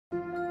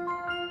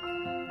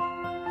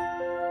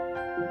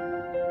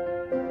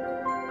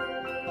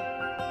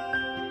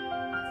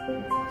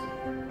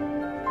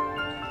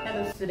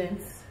Hello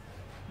students,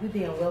 good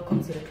day and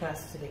welcome to the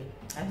class today.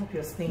 I hope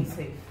you're staying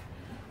safe.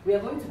 We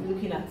are going to be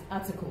looking at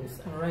articles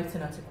and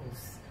writing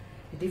articles,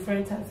 the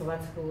different types of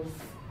articles,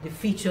 the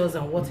features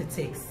and what it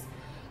takes.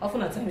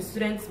 Often at times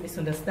students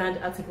misunderstand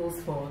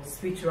articles for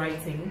speech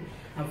writing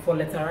and for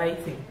letter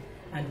writing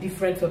and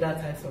different other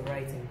types of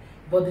writing.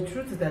 But the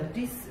truth is that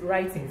these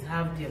writings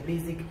have their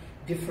basic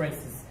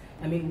differences.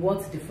 I mean,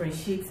 what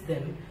differentiates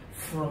them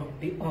from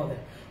the other.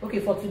 Okay,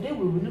 for today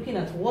we'll be looking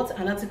at what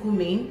an article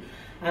means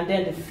and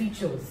then the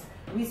features.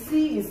 We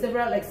see in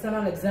several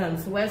external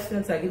exams where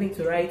students are given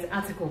to write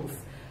articles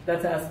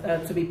that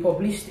are to be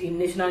published in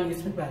national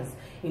newspapers,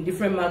 in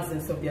different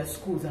magazines of their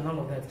schools and all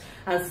of that.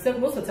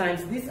 And most of the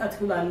times these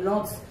articles are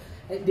not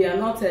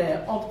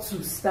up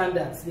to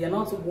standards. They are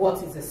not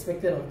what is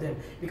expected of them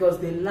because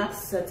they lack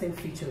certain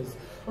features.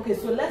 Okay,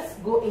 so let's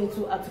go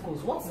into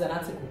articles. What is an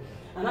article?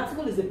 An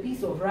article is a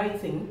piece of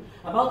writing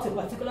about a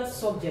particular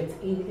subject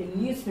in a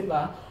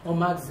newspaper or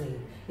magazine.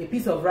 A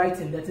piece of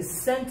writing that is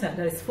centered,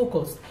 that is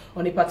focused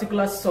on a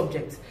particular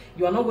subject.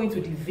 You are not going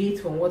to deviate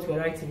from what you're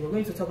writing. You're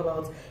going to talk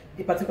about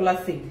a particular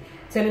thing,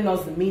 telling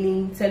us the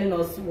meaning, telling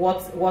us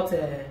what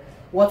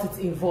it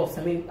involves.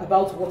 I mean,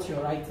 about what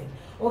you're writing.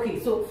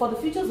 Okay, so for the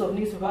features of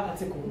newspaper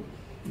article,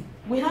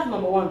 we have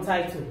number 1,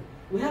 title.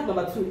 We have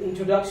number 2,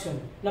 introduction.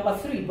 Number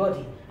 3,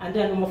 body. And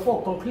then number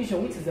 4,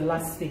 conclusion, which is the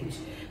last stage.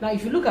 Now,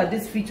 if you look at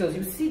these features,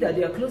 you see that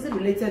they are closely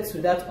related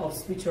to that of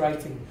speech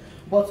writing.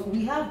 But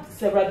we have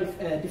several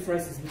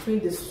differences between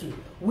these two,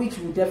 which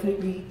we'll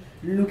definitely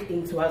look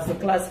into as the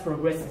class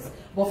progresses.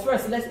 But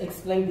first, let's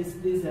explain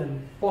these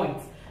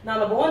points. Now,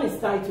 number 1 is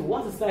title.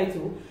 What is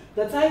title?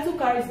 The title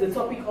carries the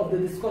topic of the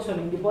discussion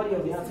in the body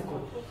of the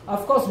article.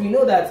 Of course, we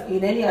know that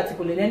in any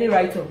article, in any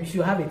write-up, you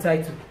should have a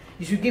title.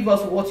 You should give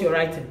us what you're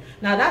writing.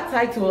 Now, that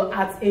title,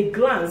 at a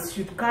glance,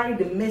 should carry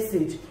the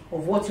message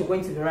of what you're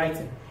going to be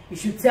writing. It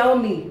should tell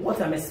me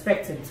what I'm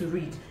expecting to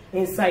read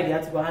inside the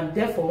article, and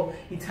therefore,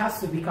 it has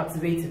to be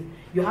captivating.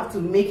 You have to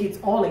make it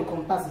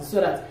all-encompassing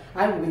so that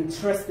I will be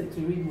interested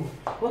to read more.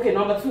 Okay,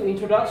 number 2,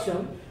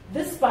 introduction.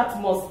 This part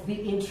must be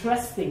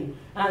interesting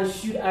and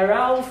should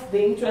arouse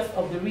the interest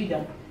of the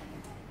reader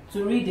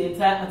to read the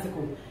entire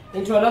article.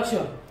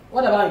 Introduction.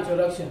 What about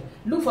introduction?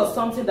 Look for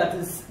something that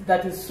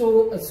is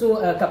so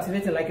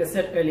captivating, like I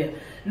said earlier.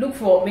 Look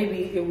for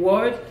maybe a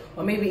word,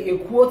 or maybe a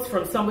quote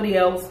from somebody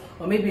else,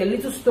 or maybe a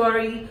little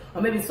story,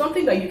 or maybe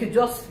something that you could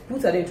just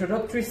put at the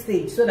introductory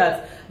stage so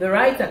that the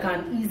writer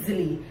can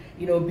easily,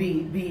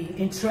 be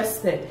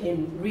interested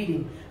in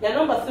reading. Then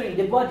number 3,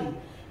 the body.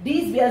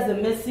 This bears the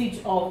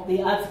message of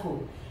the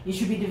article. It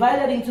should be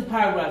divided into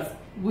paragraphs,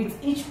 with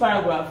each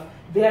paragraph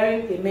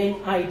bearing a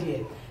main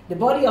idea. The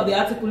body of the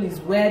article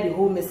is where the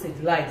whole message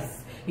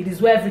lies. It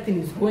is where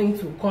everything is going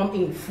to come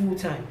in full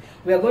time.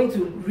 We are going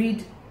to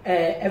read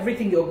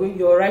everything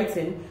you're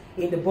writing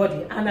in the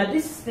body. And at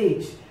this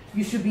stage,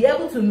 you should be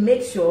able to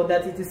make sure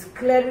that it is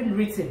clearly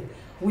written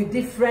with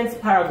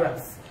different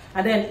paragraphs.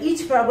 And then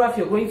each paragraph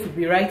you're going to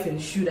be writing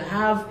should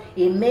have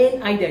a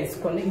main idea it's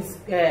going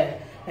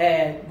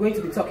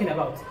to be talking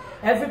about.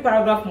 Every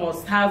paragraph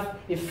must have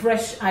a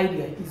fresh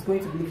idea it's going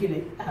to be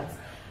looking at.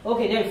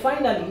 Okay, then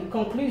finally,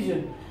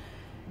 conclusion.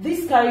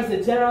 This carries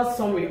a general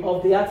summary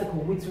of the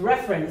article with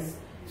reference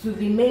to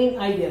the main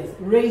ideas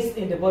raised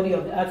in the body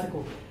of the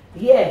article.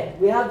 Here,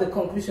 we have the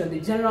conclusion, the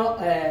general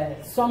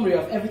summary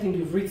of everything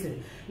you've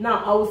written.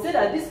 Now, I will say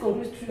that this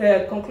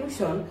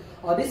conclusion,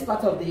 or this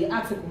part of the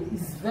article,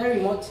 is very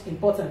much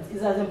important.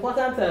 It's as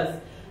important as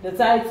the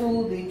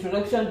title, the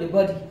introduction, the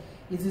body.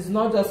 It is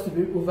not just to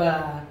be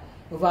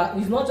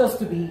it's not just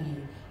to be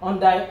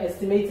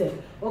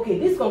underestimated. Okay,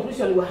 this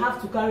conclusion will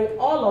have to carry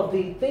all of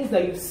the things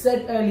that you've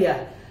said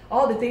earlier,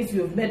 all the things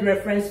you've made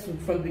reference to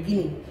from the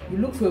beginning. You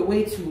look for a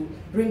way to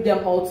bring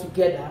them all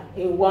together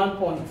in one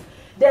point.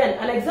 Then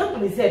an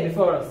example is here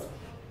before us.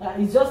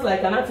 It's just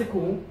like an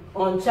article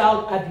on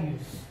child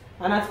abuse.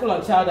 An article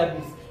on child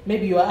abuse.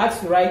 Maybe you are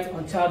asked to write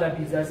on child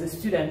abuse as a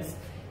student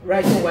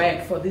writing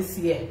WAEC for this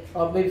year,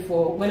 or maybe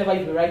for whenever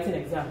you'll be writing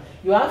an exam.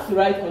 You have to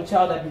write on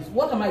child abuse.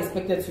 What am I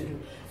expected to do?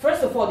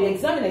 First of all, the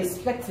examiner is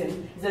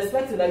expecting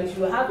that you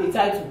should have a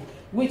title,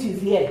 which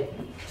is here,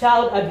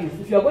 child abuse.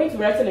 If you're going to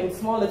write it in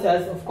small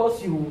letters, of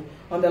course you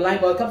underline,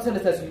 but capital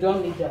letters, you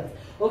don't need that.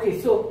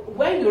 Okay, so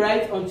when you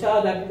write on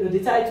child abuse, the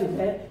title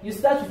there, you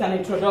start with an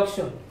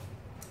introduction.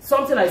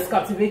 Something that is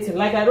captivating.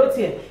 Like I wrote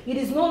here, it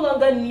is no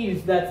longer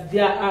news that it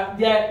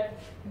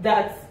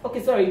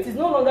is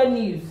no longer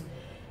news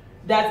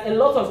that a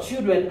lot of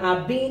children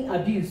are being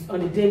abused on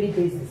a daily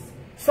basis.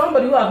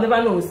 Somebody who I've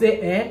never known will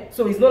say,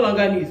 so it's no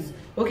longer news.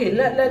 Okay,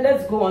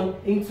 let's go on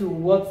into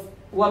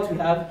what we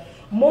have.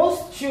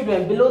 Most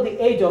children below the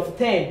age of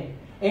 10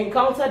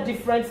 encounter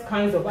different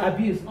kinds of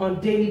abuse on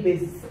a daily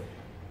basis.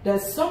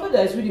 There's somebody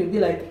that's reading will be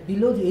like,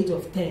 below the age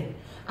of 10,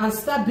 and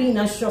start being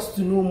anxious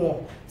to know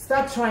more.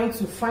 Start trying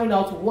to find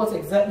out what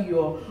exactly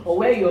or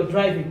where you're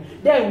driving.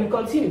 Then we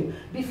continue.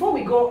 Before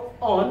we go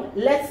on,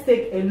 let's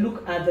take a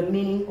look at the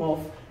meaning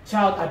of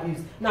child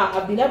abuse. Now,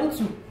 I've been able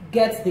to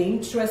get the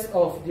interest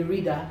of the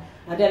reader,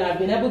 and then I've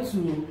been able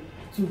to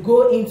to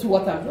go into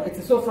what I'm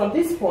writing. So from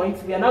this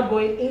point, we are now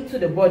going into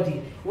the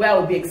body, where I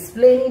will be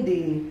explaining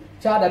the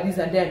child abuse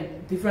and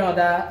then different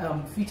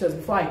other features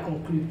before I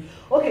conclude.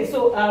 Okay,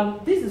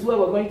 so this is where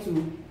we're going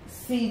to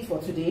see it for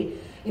today.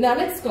 In our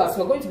next class,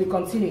 we're going to be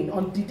continuing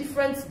on the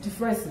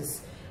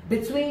differences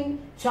between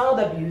child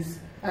abuse,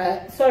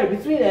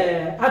 between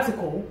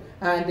article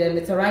and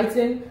letter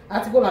writing,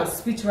 article and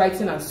speech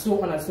writing, and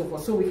so on and so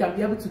forth. So we can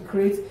be able to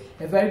create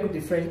a very good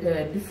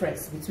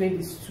difference between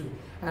these two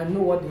and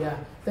know what they are.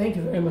 Thank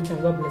you very much,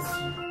 and God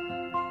bless you.